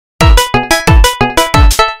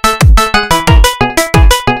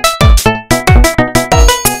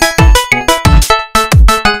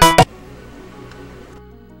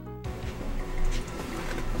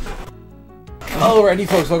Alrighty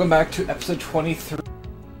folks, welcome back to episode 23.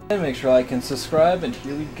 Make sure to like and subscribe, and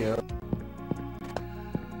here we go.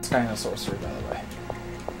 Scion of Sorcery, by the way.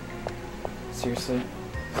 Seriously?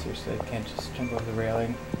 Seriously, I can't just jump over the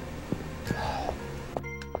railing.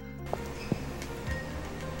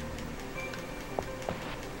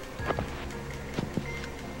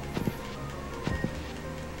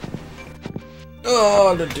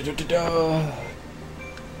 Oh, da, da, da, da, da.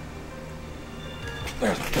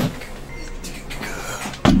 There's the duck.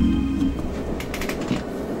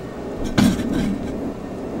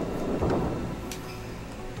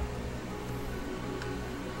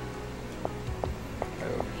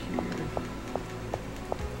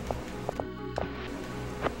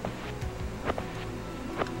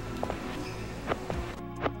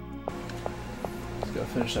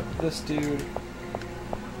 Finish up with this dude.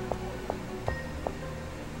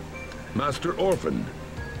 Master Orphen.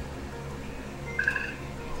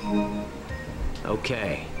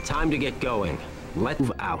 Okay, time to get going. Let's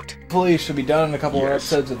move out. Hopefully, should be done in a couple more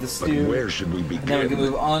episodes of this dude. Where should we begin? And then we can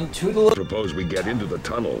move on to the. Suppose we get into the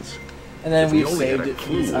tunnels. And then we've only saved had a it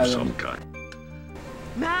clue from of this some island. kind.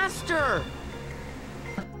 Master!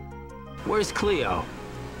 Where's Cleo?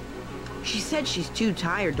 She said she's too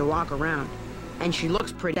tired to walk around, and she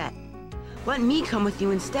looks pretty dead. Let me come with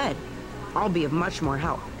you instead. I'll be of much more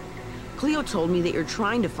help. Cleo told me that you're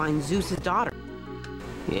trying to find Zeus's daughter.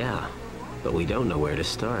 Yeah, but we don't know where to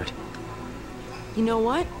start. You know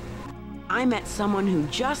what? I met someone who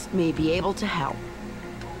just may be able to help.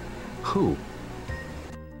 Who?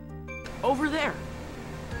 Over there.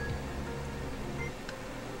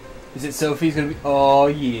 Is it Sophie's gonna be? Oh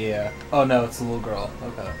yeah. Oh no, it's the little girl.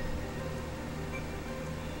 Okay.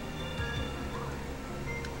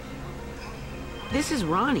 This is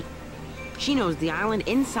Ronnie. She knows the island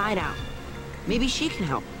inside out. Maybe she can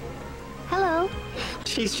help. Hello.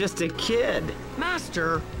 She's just a kid.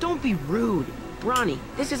 Master, don't be rude. Ronnie,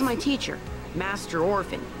 this is my teacher, Master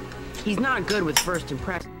Orphen. He's not good with first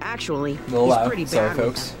impressions. Actually, he's pretty bad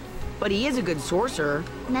with them. But he is a good sorcerer.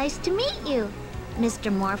 Nice to meet you,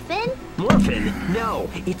 Mr. Morphin. Morphin? No,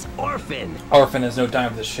 it's Orphen. Orphen has no time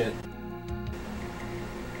for this shit.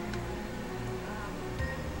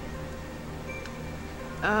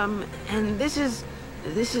 And this is...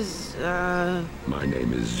 My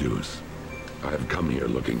name is Zeus. I have come here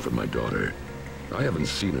looking for my daughter. I haven't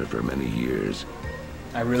seen her for many years.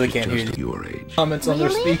 I really She's can't hear just you. your age. Comments on their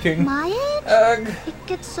Really? speaking. My age? Ugh. It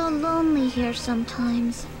gets so lonely here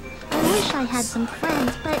sometimes. I wish I had some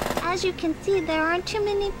friends, but as you can see, there aren't too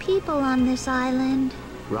many people on this island.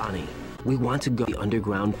 Ronnie, we want to go to the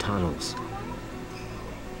underground tunnels.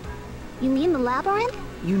 You mean the labyrinth?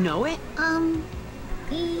 You know it?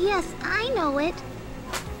 Yes, I know it.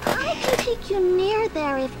 I can take you near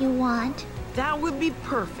there if you want. That would be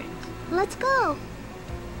perfect. Let's go.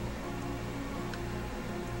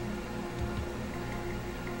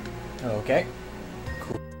 Okay.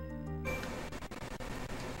 Cool.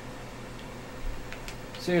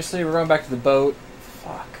 Seriously, we're going back to the boat.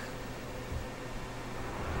 Fuck.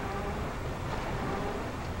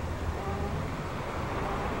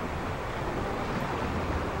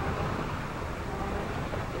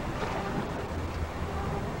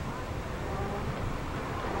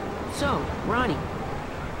 So, Ronnie,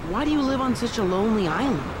 why do you live on such a lonely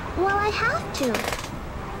island? Well, I have to.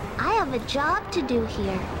 I have a job to do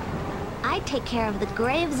here. I take care of the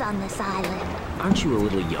graves on this island. Aren't you a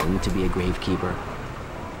little young to be a gravekeeper?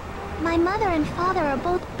 My mother and father are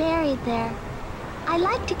both buried there. I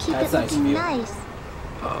like to keep That's it nice of looking you. nice.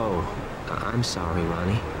 Oh, I'm sorry,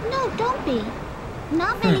 Ronnie. No, don't be.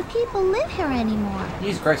 Not many people live here anymore.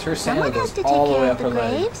 Jesus Christ, her sandal Someone has goes to take all the way care up of her the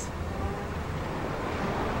leg. graves.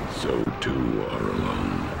 So two are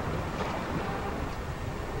alone.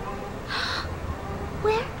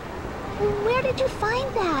 Where did you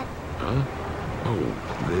find that? Huh?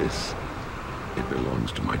 Oh, this. It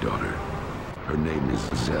belongs to my daughter. Her name is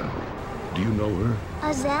Zell. Do you know her?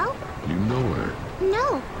 Azel? You know her?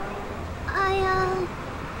 No.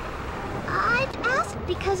 I'd ask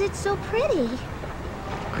because it's so pretty.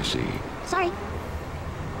 I see. Sorry.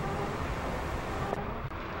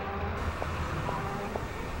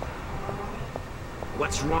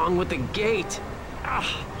 What's wrong with the gate?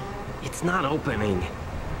 Ah, it's not opening.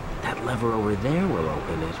 That lever over there will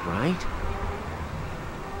open it, right?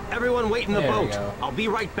 Everyone wait in the There we boat. go. I'll be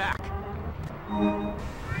right back.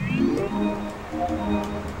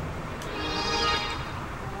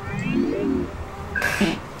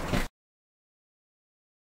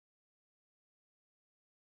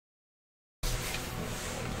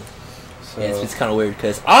 So, Yeah, it's kind of weird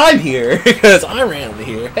because I'm here because I'm randomly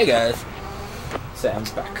here. Hey guys.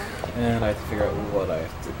 Sam's back. And I have to figure out what I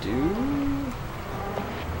have to do.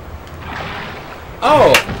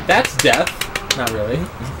 Oh! That's death! Not really.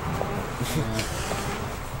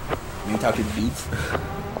 You talk to the beats?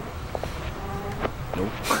 Nope.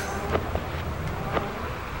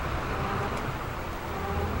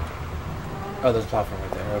 Oh, there's a platform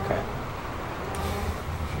right there, okay.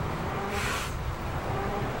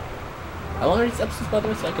 How long are these episodes, by the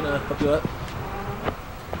way, so I can help you out?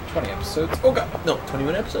 20 episodes. Oh god! No,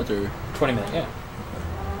 20-minute episodes, or? 20 minutes, yeah.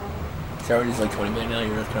 So already like 20 minutes now,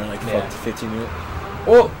 you're just kind of like Yeah. 15 minutes?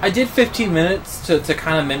 Well, I did 15 minutes to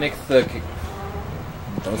kind of mimic the...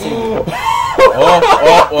 Don't say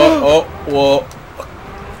whoa.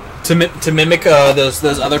 To mimic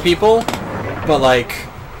those other people, but like...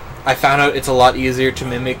 I found out it's a lot easier to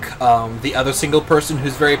mimic the other single person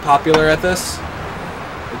who's very popular at this.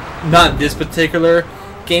 Not this particular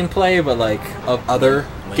gameplay, but like of other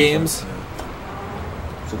games.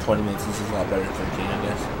 So 20 minutes, this is a lot better than 15, I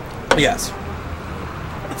guess. Yes.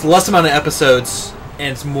 It's less amount of episodes,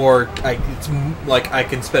 and it's more. I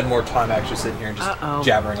can spend more time actually sitting here and just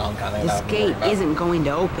jabbering on kind of. This gate isn't going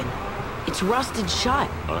to open. It's rusted shut.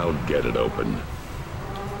 I'll get it open.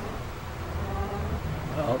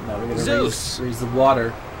 Well, now we're gonna Zeus! raise the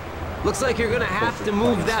water. Looks like you're gonna have to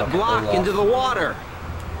move that block into the water.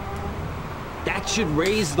 That should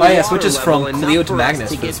raise the Oh yeah, water switches from level Cleo enough to for us Magnus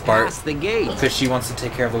to for get this part. past the gate. Because she wants to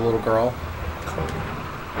take care of the little girl.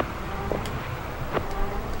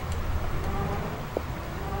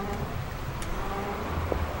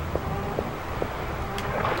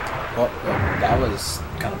 Well, that was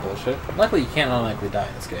kind of bullshit. Luckily, you can't automatically die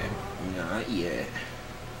in this game. Not yet.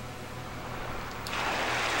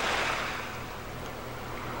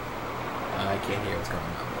 I can't hear what's going on.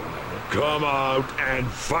 Come out and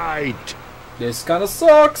fight! This kind of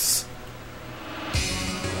sucks!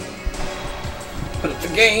 Put up the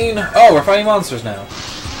gain! Oh, we're fighting monsters now.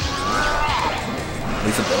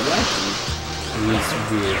 He's a bad guy? He's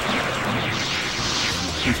weird.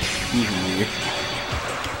 He's weird.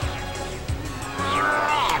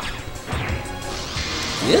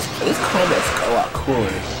 This combat's a lot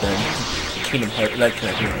cooler than Kingdom Hearts, like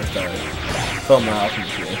Kingdom Hearts, Film Out and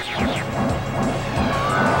shit.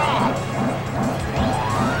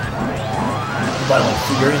 By the way,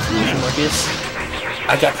 for your information, Marcus,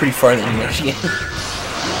 I got pretty far in the English game.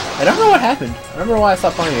 I don't know what happened. I don't remember why I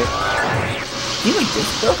stopped playing it. Did you like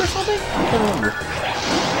disc broke or something? I can't remember.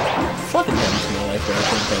 Fucking happened to my life there, I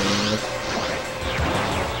couldn't tell you anymore.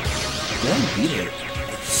 Did I beat it?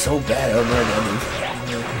 It's so bad, I don't remember the ending.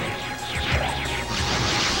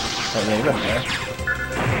 Oh, yeah, you're right there.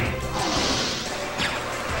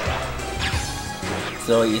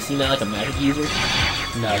 So, you seem like a magic user?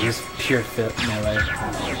 No, he's pure fit melee.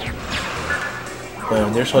 But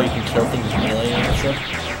there's how you can kill things with melee and stuff.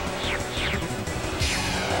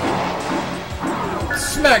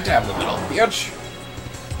 Smack dab in the middle, bitch!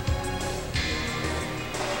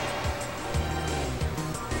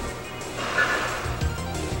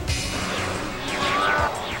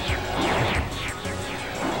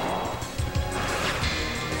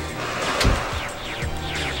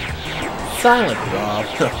 Silent Bob.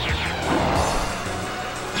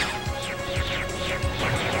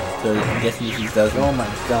 So I'm guessing he doesn't. Oh my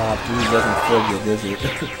god, He doesn't feel good, does he?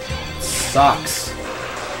 sucks.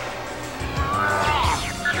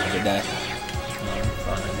 Good die.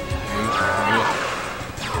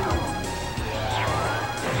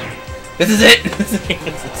 This is it! This is it.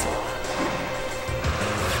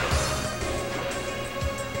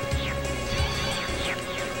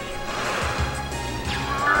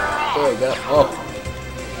 There we go. Oh.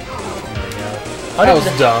 That was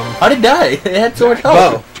dumb. How did it die? It had so much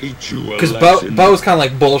health. Bo. Teach you a Because lesson. Bo's kind of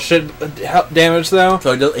like bullshit damage, though.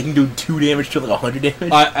 So it can do 2 damage to like 100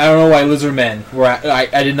 damage? I don't know why Lizard Men.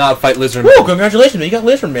 I did not fight Lizard Woo! Men. Congratulations, man. You got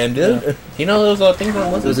Lizard Man, dude. Yeah. You know those things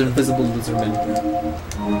on Those Lizard? invisible Lizard Men.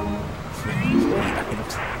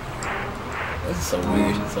 This is so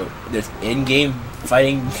weird. So there's in-game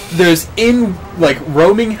fighting. There's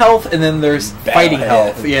roaming health, and then there's fighting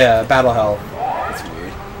health. Yeah, battle health. That's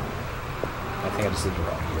weird. I think I just did the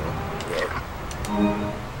wrong deal.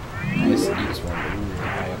 I just used one really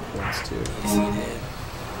high up points too. Yes, you did.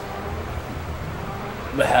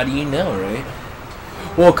 But how do you know, right?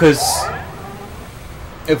 Well, because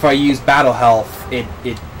if I use battle health, it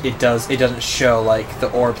doesn't show like the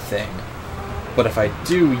orb thing. But if I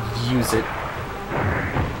do use it,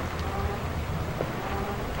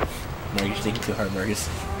 No, you're thinking too hard, Marcus.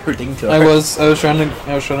 You're thinking too I hard. was trying to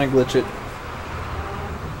glitch it.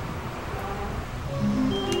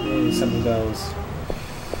 Hey, something bells.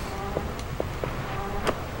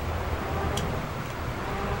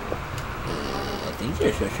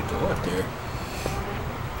 I should go up there.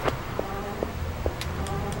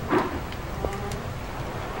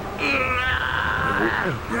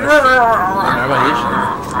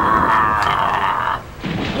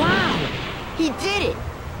 Wow! He did it!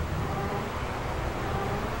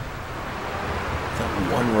 That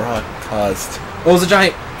one rock caused... Well, it was a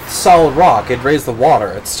giant solid rock. It raised the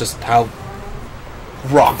water. It's just how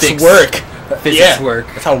rocks work. Physics work.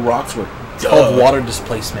 That's how rocks work. It's called water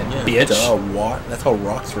displacement, bitch. That's how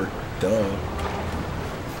rocks work. Duh.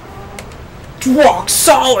 It's rock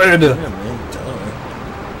solid! Yeah, man, duh.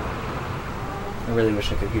 I really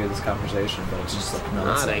wish I could hear this conversation, but it's just like Not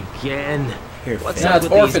nonsense. again. Here, What's Yeah, up it's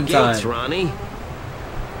with Orphen these gates, time. Ronnie?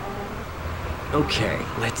 Okay,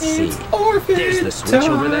 let's see. Orphan There's the switch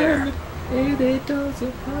over there. And it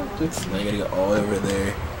doesn't have to. Now you gotta go all over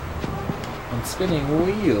there. I'm spinning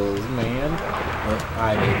wheels, man. Oh,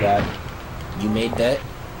 I made that. You made that?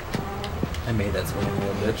 I made that spinning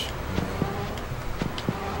wheel, bitch.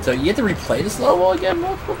 So you have to replay this level again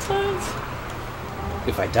multiple times?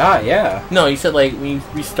 If I die, yeah. No, you said like when you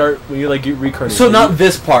restart, when you like get recorded. So not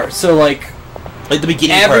this part. So like like the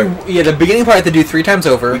beginning part. Yeah, the beginning part I have to do 3 times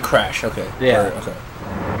over. We crash. Okay. Yeah. Or, okay.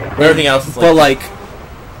 But everything else is like. But like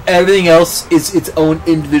everything else is its own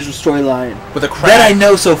individual storyline. But the crash. That I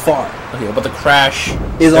know so far. Okay, but the crash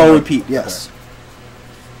is all repeat. Yes.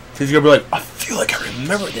 Because you're gonna be like, I feel like I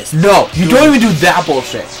remember this. No, you don't even do that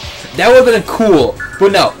bullshit. That would have been cool,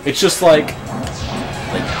 but no, it's just like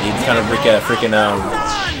you just kind of break a freaking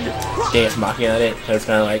dance mocking at it. So it's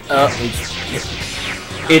kind of like,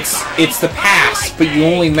 it's the past, but you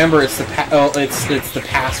only remember it's the it's the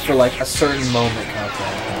past for like a certain moment kind of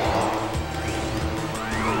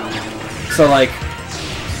thing. So like.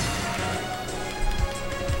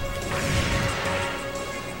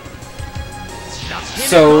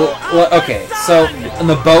 So, okay, so on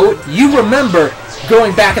the boat, you remember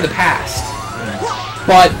going back in the past.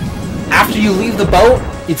 But after you leave the boat,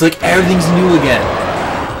 it's like everything's new again.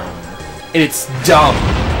 And it's dumb.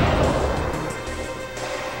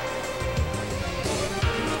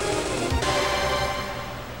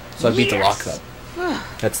 So I beat the lock up.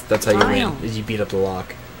 That's how you win, is you beat up the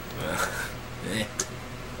lock.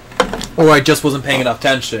 Or I just wasn't paying enough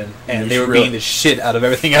attention, and they were beating the shit out of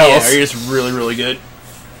everything else. Yeah, or you're just really, really good.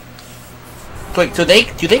 Wait, so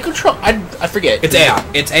do they control? I forget. It's AI.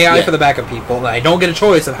 It's AI for the backup people. And I don't get a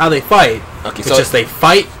choice of how they fight. Okay, it's so just they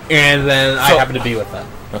fight, and then I happen to be with them.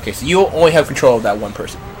 Okay, so you only have control of that one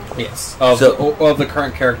person. Yes, of the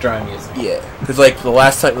current character I'm using. Yeah, because like the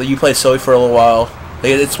last time you played Zoe for a little while,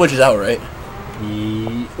 like, it switches out, right?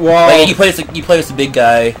 Well, like, you play as the big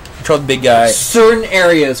guy, control the big guy. Certain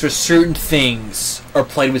areas or certain things are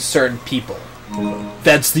played with certain people.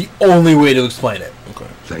 That's the only way to explain it. Okay.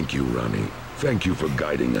 Thank you, Ronnie. Thank you for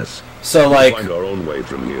guiding us. So We'll find our own way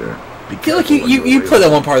from here. I feel like you played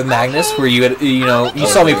that one part of Magnus where you had, you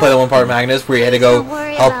saw me play that one part of Magnus where you had to go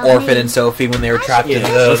help Orphen and Sophie when they were trapped in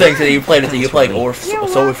the... I'm saying, so you played Zoe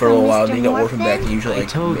for a little while, and then you got Orphen back, and usually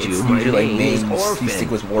like you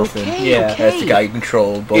stick with Orphen. Yeah, that's the guy you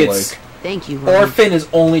control, but like... Thank you, Orphen is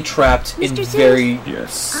only trapped in Mr. very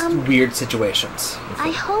weird situations.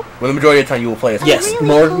 I hope. Well, the majority of the time you will play as Yes, I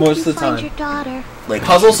really hope most you of the find time. your daughter. like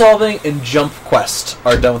Puzzle solving and jump quest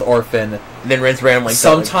are done with Orphen. And then runs random like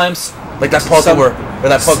sometimes like that puzzle where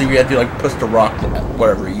that puzzle you had to like push the rock,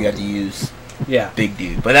 whatever you had to use. Yeah, big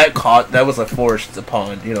dude. But that was like forced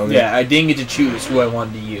upon, you know. Yeah, I didn't get to choose who I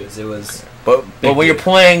wanted to use. It was. But when you're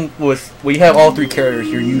playing with, when you have all 3 characters,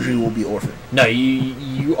 you usually will be Orphen. No,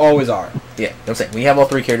 you always are. Yeah, I'm saying when you have all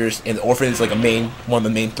 3 characters and the Orphen is like one of the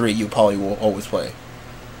main 3, you probably will always play.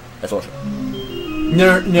 That's Orphen.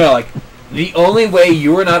 No, like the only way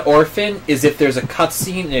you are not Orphen is if there's a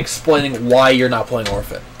cutscene explaining why you're not playing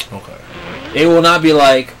Orphen. Okay. It will not be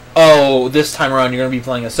like, oh, this time around you're going to be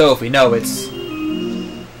playing as Sophie. No, it's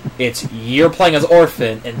you're playing as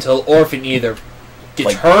Orphen until Orphen either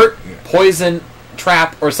gets hurt, poison,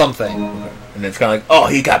 trap, or something. Okay. And it's kind of like, oh,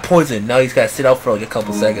 he got poisoned. Now he's got to sit out for like a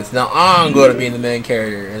couple seconds. Now I'm going to be the main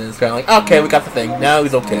character. And it's kind of like, okay, we got the thing. Now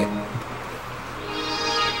he's okay.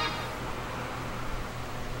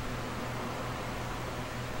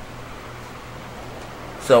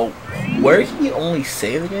 So, where can you only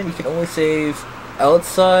save again? You can only save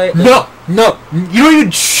outside? No! You don't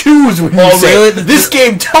even choose when you save. Really? This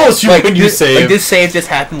game tells you when you save. Like, this save just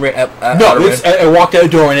happened right at I walked out the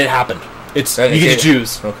door and it happened. It's okay, you get to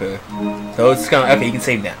choose. Okay. So it's kind of okay. You can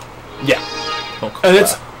save now. Yeah. Okay. And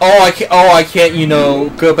it's I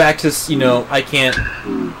can't. Go back to I can't.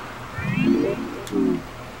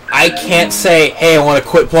 I can't say, hey, I want to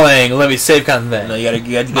quit playing, let me save kind of thing. No, you gotta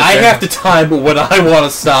get I have to time when I want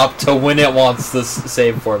to stop to when it wants to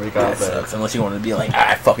save for me. That sucks. Unless you want to be like,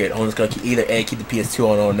 fuck it, I'm just gonna keep the PS2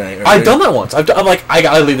 on all night. I've done that once. I'm like, I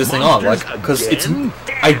gotta leave this thing on, like, because it's.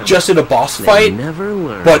 I just did a boss fight,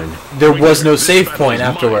 but there was no save point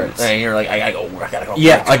afterwards. And you're like, I gotta go work. I gotta go.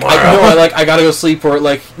 Yeah, like I gotta go sleep, or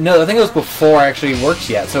like no, I think it was before I actually worked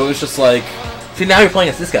yet. So it was just like, see, now you're playing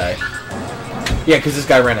as this guy. yeah, because this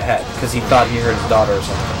guy ran ahead because he thought he heard his daughter or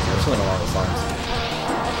something along those lines.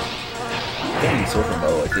 I think you sold from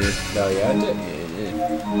Boa, dude. No, yeah, I did.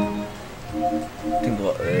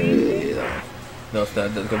 No, it's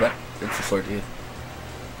not. Go back. It's the sword, dude.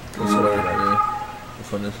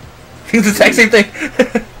 This one is. It's the exact same thing.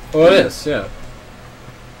 Well, it is, yeah.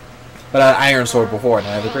 But I had Iron Sword before, and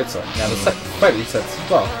I have the Great Sword. Now the fight resets as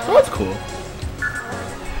well. Oh, that's cool.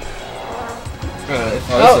 This is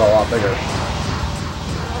a lot bigger.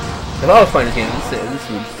 If I was playing this game, this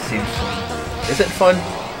would seem fun. Is it fun?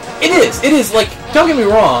 It is. It is. Like, don't get me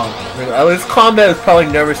wrong. This combat is probably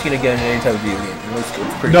never seen again in any type of video game. It's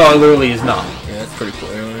pretty No, cool. it literally is not. Yeah, it's pretty cool.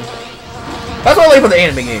 That's what I like about the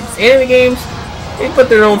anime games. Anime games, they put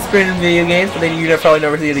their own spin in video games, but then you probably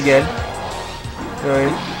never see it again. You know what I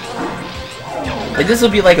mean? Like, this will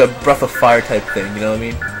be like a Breath of Fire type thing, you know what I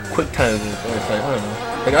mean? Quick time. It's like, I don't know.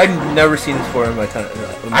 Like, I've never seen this before in my time.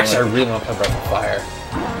 Actually, I really want to play Breath of Fire.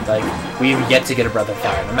 Like, we've yet to get a Breath of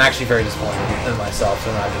Fire, and I'm actually very disappointed in myself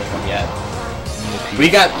for not getting one yet. We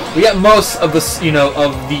got most of the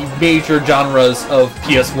of the major genres of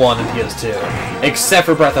PS1 and PS2, except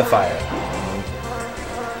for Breath of Fire.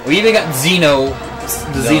 We even got the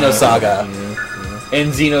Xeno Saga,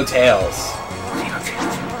 and Xeno Tales.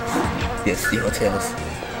 Yes, Xeno Tales.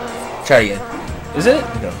 Try again. Is it?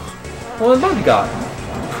 No. Well, then what we got?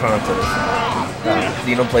 Chronicles.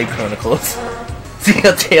 Xenoblade Chronicles.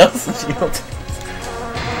 Xeno Tales. Xeno Tales.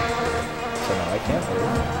 So now I can't play.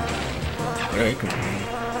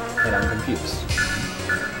 And I'm confused.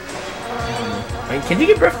 Can you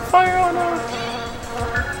get Breath of Fire on?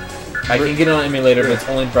 I can get it on emulator, but it's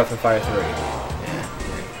only Breath of Fire 3.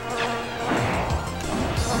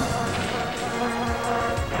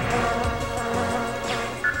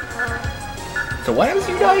 So what happens if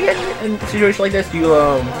you die again in a situation like this? Do you I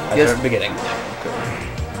start at the beginning. Okay.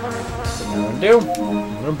 So what I'm gonna do?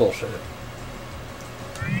 I'm gonna bullshit it.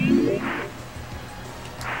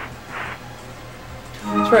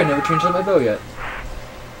 That's right, I never changed out my bow yet.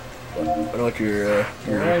 I don't know what your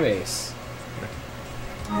my mace.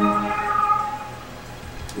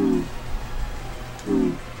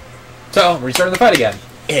 So, I'm restarting the fight again.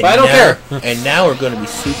 But I don't care. And now we're going to be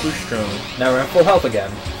super strong. Now we're at full health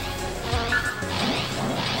again.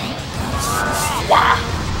 Wow.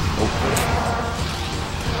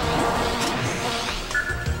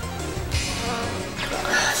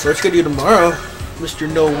 So what you gonna do tomorrow, Mr.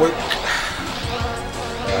 No Work?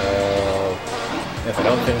 If I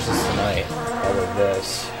don't finish this tonight, I'll do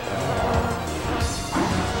this. If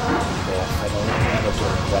I don't end up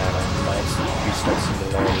doing that, I might restart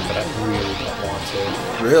Singularity, but I really don't want to.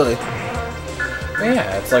 Really?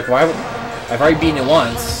 Yeah, it's like, why would... I've already beaten it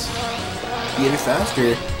once. Beat it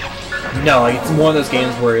faster. No, like, it's one of those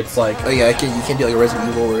games where it's like... Oh yeah, you can't do like a Resident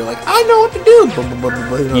Evil where you're like, I know what to do!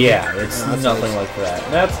 Yeah, it's nothing like that.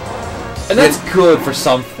 And that's good for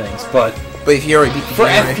some things, but if you already beat the for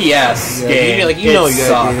game, FPS game, like, you know what you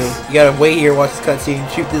gotta sucks. do. You gotta wait here, watch this cutscene,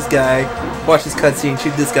 shoot this guy, watch this cutscene,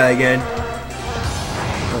 shoot this guy again.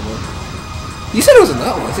 You said it wasn't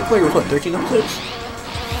that long. I think it was what, 13 episodes?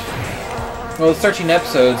 Well, it's 13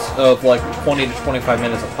 episodes of like 20 to 25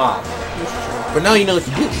 minutes a pop. But now you know what to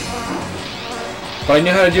do. But I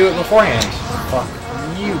knew how to do it beforehand. Fuck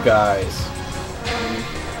you guys.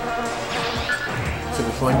 Is it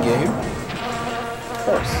a fun game? Of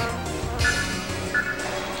course.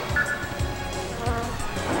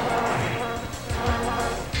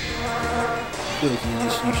 I feel like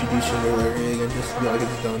you should do Singularity again, just to be like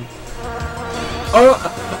it's done.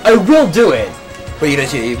 Oh, I will do it. But you're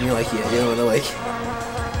like, yeah, you don't wanna like,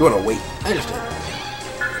 you wanna wait. I understand.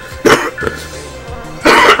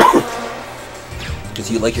 Because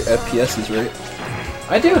you like your FPSs, right?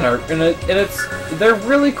 I do, and they're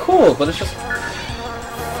really cool, but it's just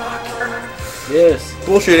fuck this.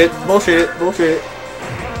 Bullshit it. Bullshit it. Bullshit it.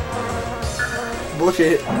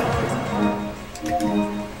 Bullshit it.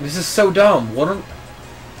 This is so dumb.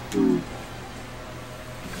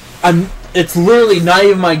 It's literally not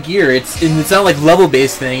even my gear. It's not like level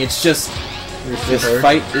based thing. It's just this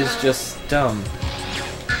fight is just dumb.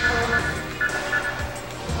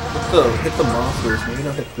 Hit the monsters. Maybe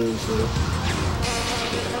not hit those.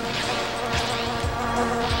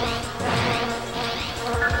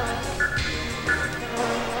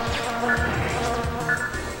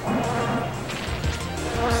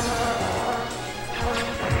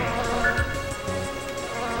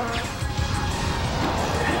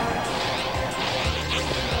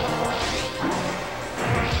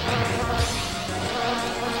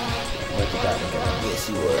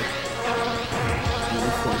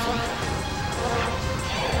 poison.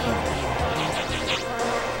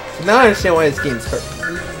 So now I understand why this game's hard.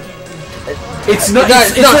 It's not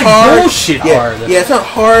like hard. bullshit hard. Yeah, it's not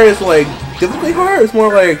hard. It's like difficultly hard. It's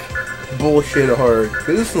more like bullshit hard.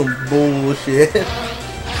 This is some bullshit.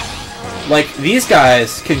 Like, these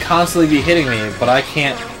guys can constantly be hitting me, but I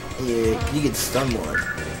can't. Yeah, you get stun more.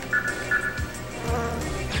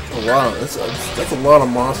 A lot. That's a lot of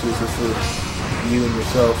monsters just for you and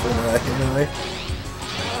yourself and I.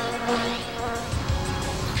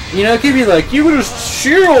 You know, it could be like, you would have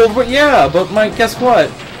shield, but yeah, but guess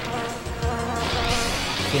what?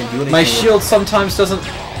 Can't do anything. My shield sometimes doesn't,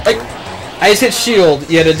 like, I just hit shield,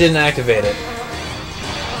 yet it didn't activate it.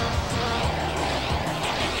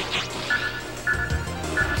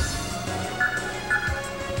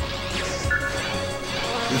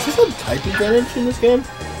 Is there some typing damage in this game?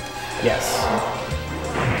 Yes.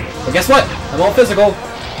 But guess what? I'm all physical.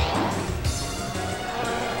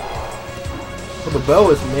 Well, the bow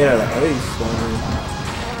is made out of ice. So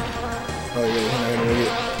oh yeah, I'm not gonna get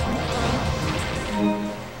it.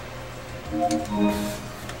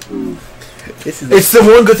 It's the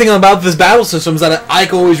one good thing about this battle system is that I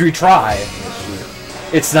can always retry.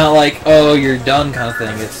 It's not like, oh, you're done kind of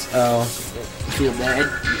thing. It's, oh. I feel bad.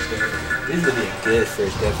 This is gonna be a good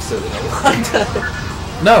first episode in a long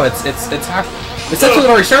time. No, it's half. It's actually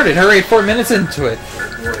already started. Hurry, 4 minutes into it.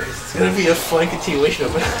 It's gonna be a fun continuation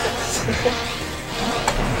of it.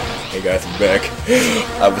 Hey guys, I'm back.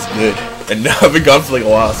 I was good. And now I've been gone for like a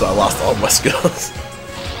while, so I lost all my skills.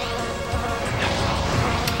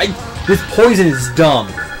 This poison is dumb.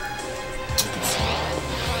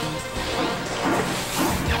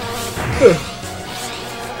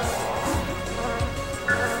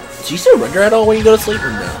 Do you still render at all when you go to sleep or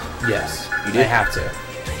no? Yes. You do? I have to.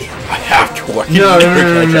 I have to work. No,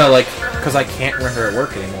 like, because I can't render at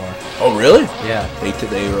work anymore. Oh really? Yeah.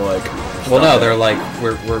 They were like. Well, no, they're like,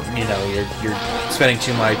 we're you know, you're spending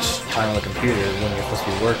too much time on the computer when you're supposed to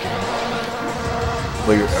be working.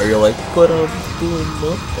 But are you like, but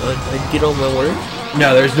I did all my work?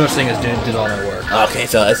 No, there's no such thing as did all my work. Okay,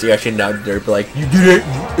 so that's actually now they're like, you did it.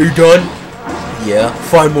 Are you done? Yeah.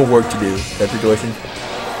 5 more work to do. That situation.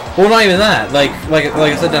 Well, not even that. Like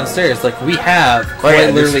I said downstairs, like we have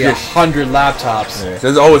quite literally 100 laptops. Yeah, so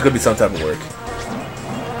there's always gonna be some type of work.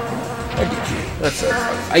 I get you. That's it.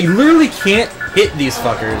 I literally can't hit these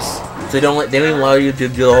fuckers. So they don't even allow you to do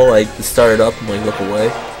the whole like start it up and like look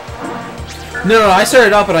away. No, I started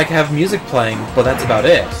it up and I can have music playing, but that's about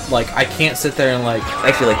it. Like I can't sit there and like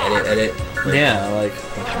actually like edit. Like, yeah,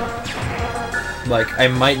 like I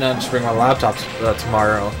might not just bring my laptop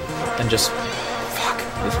tomorrow and just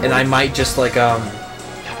and I might just like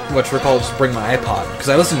just bring my iPod because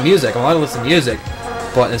I listen to music. I want to listen to music,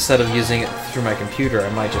 but instead of using it through my computer, I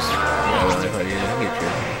might just. Yeah, I get you.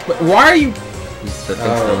 But why are you? A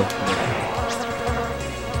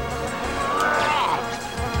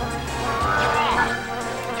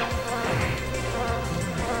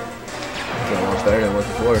lot better than it was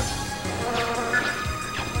before.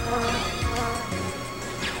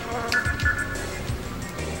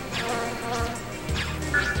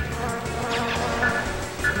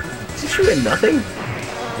 Did you shoot at nothing?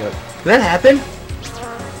 Yep. Did that happen?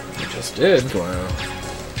 It just did. Wow.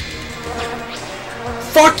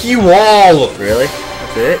 Fuck you all! Really?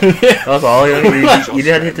 That's it? That was all? You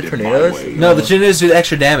didn't hit the tornadoes? No, the tornadoes did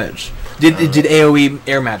extra damage. It did AoE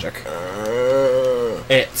air magic.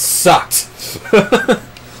 It sucked.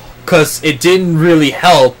 Because it didn't really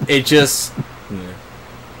help. It just... I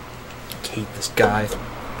hate this guy.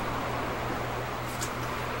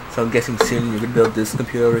 So I'm guessing soon you're going to build this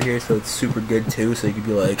computer over here so it's super good too, so you could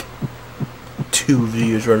be like 2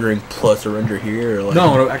 videos rendering plus a render here? Or like...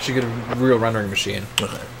 No, I'm actually get a real rendering machine.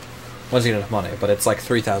 Okay. Once you get enough money, but it's like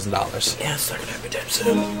 $3,000. Yeah, it's not going to happen anytime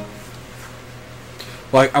soon.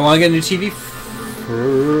 Well, I want to get a new TV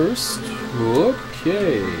first.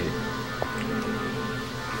 Okay.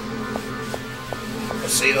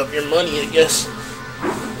 Save up your money, I guess.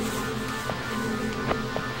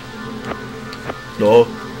 No.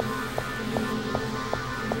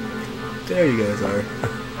 There you guys are.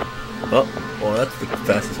 Oh, well, that's the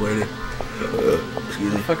fastest way to... excuse me.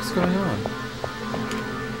 What the fuck is going on?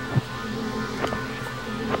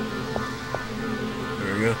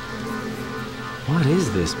 There we go. What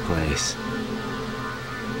is this place?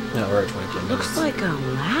 No, we're at 22 minutes. Looks like a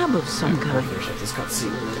lab of some I'm kind. gonna shut this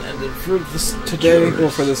cutscene and end it for this today, or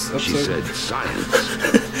for this episode. She said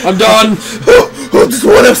science. I'm done! Oh, just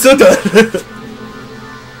one episode done!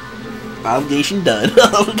 Obligation done.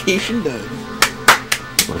 Obligation done.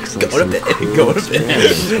 Looks like Go to bed. Go to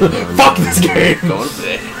bed. Fuck this game. Go to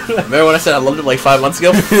bed. Remember when I said I loved it like 5 months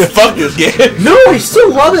ago? Fuck this game. No, I still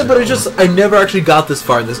love it, but I never actually got this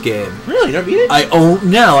far in this game. Really? You never beat it? I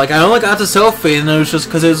only got to Sophie, and it was just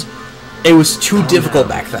because it was too difficult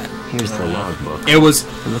back then. Here's the logbook. It was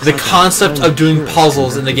the concept of doing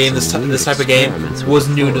puzzles in the game. This type of game was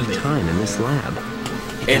new to me. Time in this lab.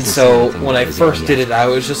 And so when I first did it, I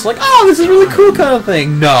was just like, "Oh, this is really cool," kind of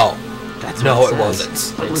thing. No, no, it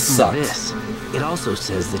wasn't. But It listen sucked. to this. It also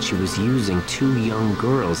says that she was using 2 young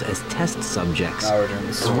girls as test subjects,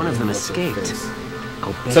 and one of them escaped.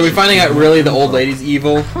 So we're finding out really the old lady's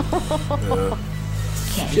evil.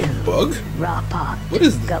 Bug? What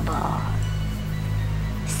is that?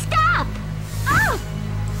 Stop! Oh!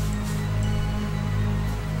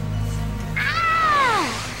 Ah!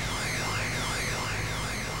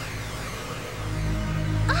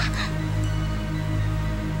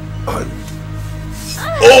 Oh!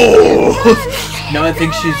 Now I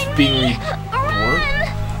think she's being reborn.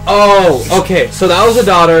 Oh, okay. So that was the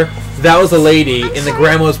daughter. That was the lady, and the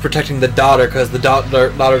grandma was protecting the daughter because the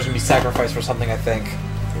daughter's gonna be sacrificed for something. I think.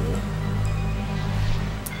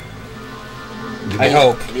 I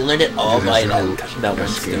hope. You learned it all by touching that one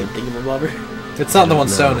stone thingamabobber? It's not the one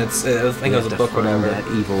stone. I think it was a book, whatever.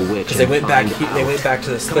 Because they went back. They went back to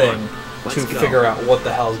this thing to figure out what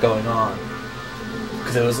the hell is going on.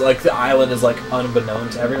 Because it was like the island is like unbeknown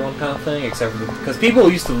to everyone, kind of thing, except for because people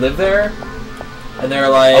used to live there, and they're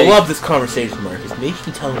like. I love this conversation, Marcus. Maybe you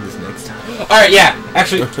can tell me this next time. All right, yeah.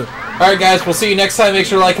 Actually, all right, guys. We'll see you next time. Make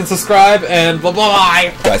sure to like and subscribe, and blah blah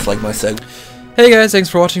blah. Guys, like my segment. Hey guys, thanks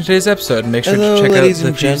for watching today's episode. Make sure Hello, to check out ladies the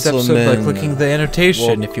and previous episode by gentlemen. clicking the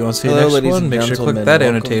annotation. If you want to see the Hello, next ladies one, and make sure to click gentlemen. that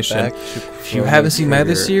Welcome annotation. back to If you haven't seen my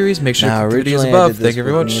other Trigger. series, make sure to Now, click the videos originally I above. did this Thank you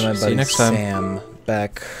very with much. me and my See you buddy next time. Sam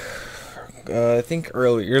back, I think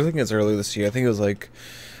early. You're thinking it's early this year. I think it was like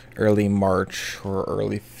early March or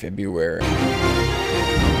early February. Oh,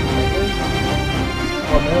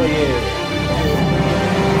 hell yeah.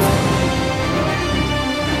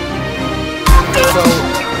 So,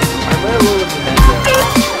 I read a little bit of the manga.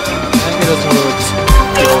 Manga doesn't really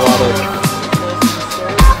give a lot of...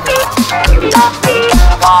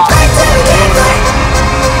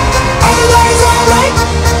 Everybody's alright.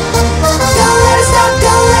 Don't let us stop,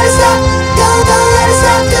 don't let us stop. Don't let us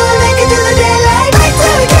stop till we make it to the daylight. Fight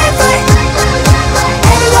till we can't fight.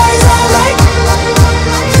 Everybody's alright.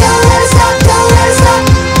 Don't let us stop, don't let us stop.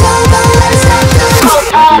 Don't let us stop till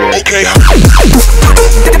we make it.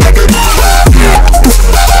 Okay.